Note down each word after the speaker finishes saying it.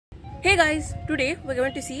Hey guys, today we're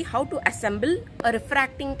going to see how to assemble a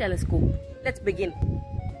refracting telescope. Let's begin.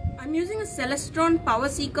 I'm using a Celestron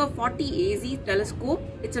Powerseeker 40AZ telescope.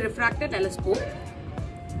 It's a refractor telescope.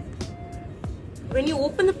 When you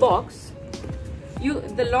open the box,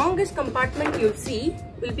 the longest compartment you'll see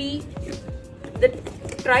will be the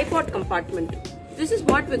tripod compartment. This is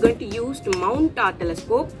what we're going to use to mount our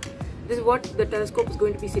telescope. This is what the telescope is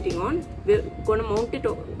going to be sitting on. We're going to mount it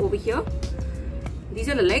over here. These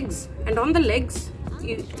are the legs, and on the legs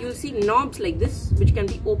you'll see knobs like this which can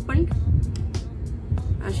be opened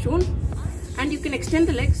as shown, and you can extend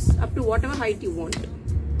the legs up to whatever height you want.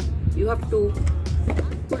 You have to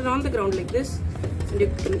put it on the ground like this, and you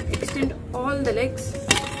can extend all the legs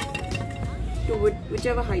to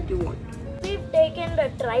whichever height you want. We've taken the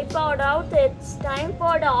tripod out. It's time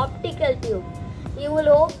for the optical tube. You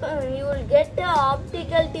will get the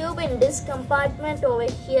optical tube in this compartment over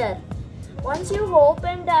here. Once you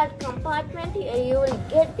open that compartment, you will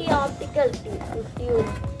get the optical tube.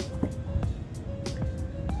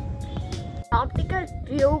 The optical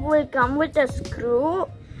tube will come with a screw,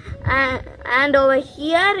 and over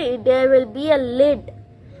here there will be a lid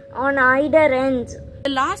on either ends. The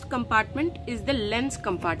last compartment is the lens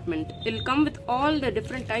compartment. It will come with all the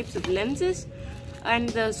different types of lenses and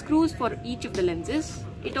the screws for each of the lenses.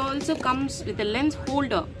 It also comes with a lens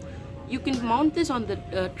holder. You can mount this on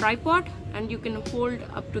the tripod, and you can hold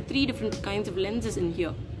up to 3 different kinds of lenses in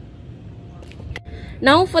here.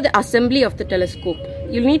 Now for the assembly of the telescope.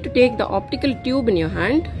 You'll need to take the optical tube in your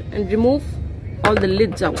hand and remove all the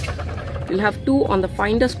lids out. You'll have 2 on the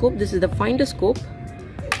finder scope. This is the finder scope,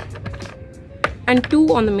 and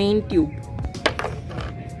 2 on the main tube.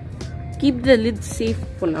 Keep the lids safe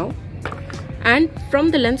for now. And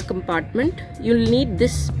from the lens compartment, you'll need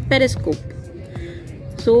this periscope.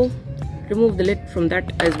 So remove the lid from that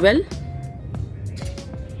as well.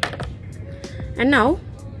 And now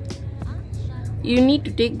you need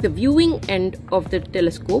to take the viewing end of the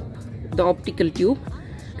telescope, the optical tube,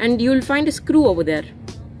 and you will find a screw over there.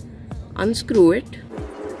 Unscrew it,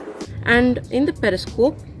 and in the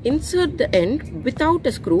periscope insert the end without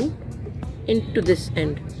a screw into this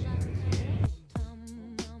end,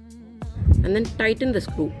 and then tighten the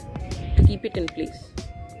screw to keep it in place.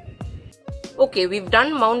 Okay, we've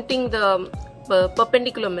done mounting the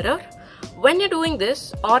perpendicular mirror. When you're doing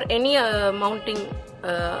this, or any mounting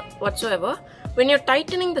whatsoever, when you're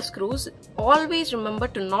tightening the screws, always remember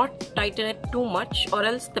to not tighten it too much, or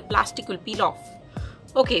else the plastic will peel off.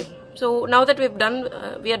 Okay, so now that we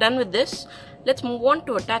are done with this, let's move on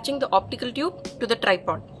to attaching the optical tube to the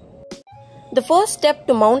tripod. The first step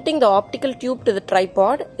to mounting the optical tube to the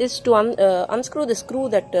tripod is to unscrew the screw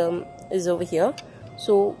that is over here.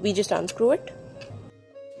 So we just unscrew it.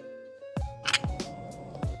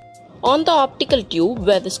 On the optical tube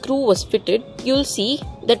where the screw was fitted, you will see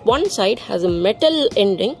that one side has a metal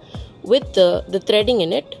ending with the threading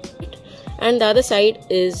in it, and the other side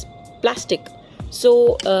is plastic.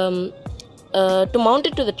 So to mount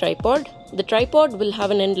it to the tripod will have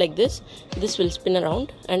an end like this. This will spin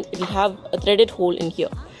around, and it will have a threaded hole in here.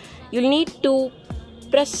 You'll need to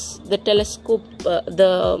press the telescope,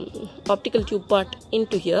 the optical tube part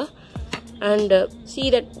into here, and see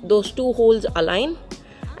that those 2 holes align,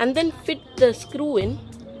 and then fit the screw in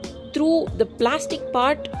through the plastic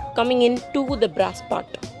part coming into the brass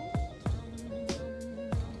part.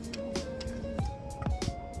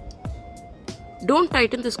 Don't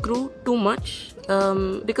tighten the screw too much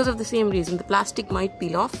because of the same reason. The plastic might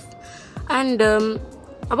peel off. And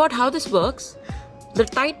about how this works, the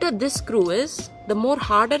tighter this screw is, the more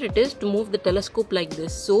harder it is to move the telescope like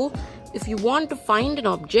this. So if you want to find an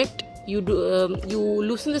object, you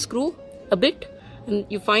loosen the screw a bit, and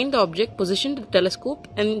you find the object positioned to the telescope,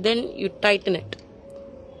 and then you tighten it.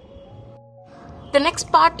 The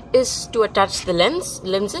next part is to attach the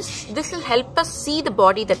lenses. This will help us see the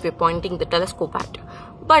body that we're pointing the telescope at.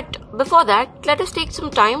 But before that, let us take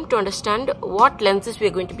some time to understand what lenses we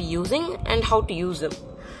are going to be using and how to use them.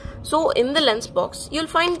 So in the lens box, you'll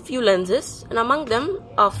find a few lenses, and among them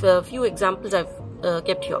are a few examples I've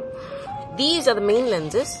kept here. These are the main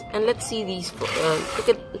lenses, and let's see these.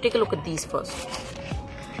 Take a look at these first.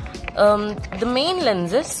 The main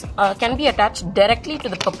lenses can be attached directly to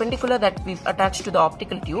the perpendicular that we've attached to the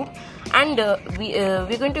optical tube, and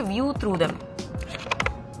we're going to view through them.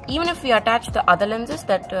 Even if we attach the other lenses,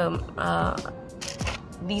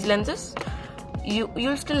 these lenses,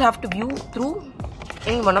 you'll still have to view through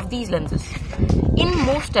in one of these lenses. In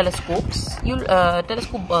most telescopes,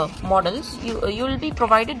 models, you will be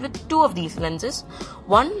provided with 2 of these lenses,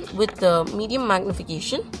 one with medium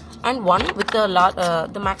magnification and one with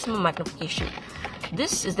the maximum magnification.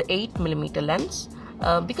 this is the 8mm lens.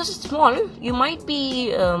 Because it's small, you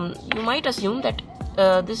might assume that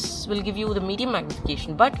this will give you the medium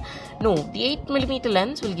magnification, but no, the 8mm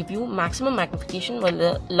lens will give you maximum magnification, while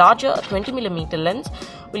the larger 20mm lens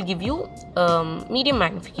will give you medium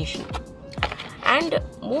magnification. And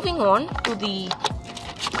moving on to the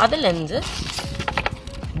other lenses,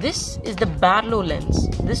 this is the Barlow lens.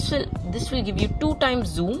 This will give you 2 times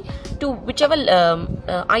zoom to whichever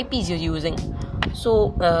eyepiece you're using.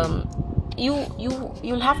 So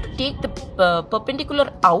you'll have to take the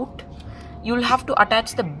perpendicular out. You'll have to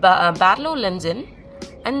attach the Barlow lens in,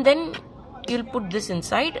 and then you'll put this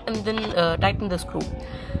inside and then tighten the screw.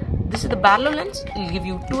 This is the Barlow lens. It will give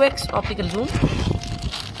you 2x optical zoom,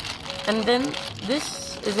 and then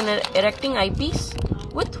this is an erecting eyepiece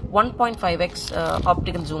with 1.5x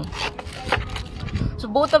optical zoom. So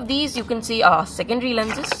both of these you can see are secondary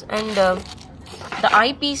lenses, and the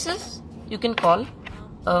eyepieces you can call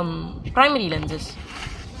primary lenses.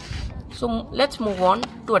 So let's move on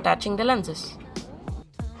to attaching the lenses.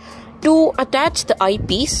 To attach the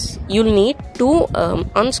eyepiece, you'll need to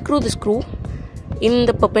unscrew the screw in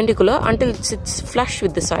the perpendicular until it sits flush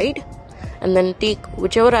with the side, and then take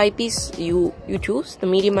whichever eyepiece you choose, the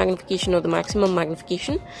medium magnification or the maximum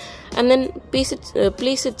magnification, and then place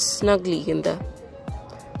it snugly in there.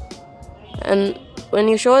 And when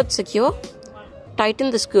you're sure it's secure,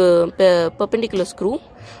 tighten the perpendicular screw,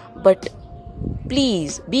 but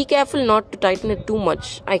please be careful not to tighten it too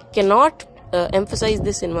much. I cannot emphasize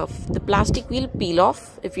this enough. The plastic will peel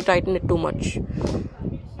off if you tighten it too much,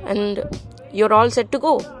 and you're all set to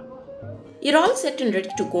go. You're all set and ready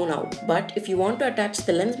to go now, but if you want to attach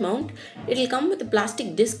the lens mount, it'll come with a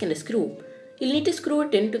plastic disc and a screw. You'll need to screw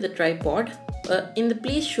it into the tripod in the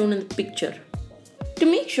place shown in the picture. To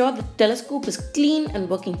make sure the telescope is clean and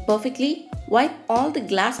working perfectly, wipe all the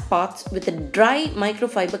glass parts with a dry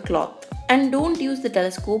microfiber cloth, and don't use the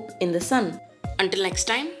telescope in the sun. Until next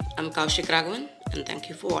time, I'm Koushik Raghavan, and thank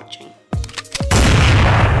you for watching.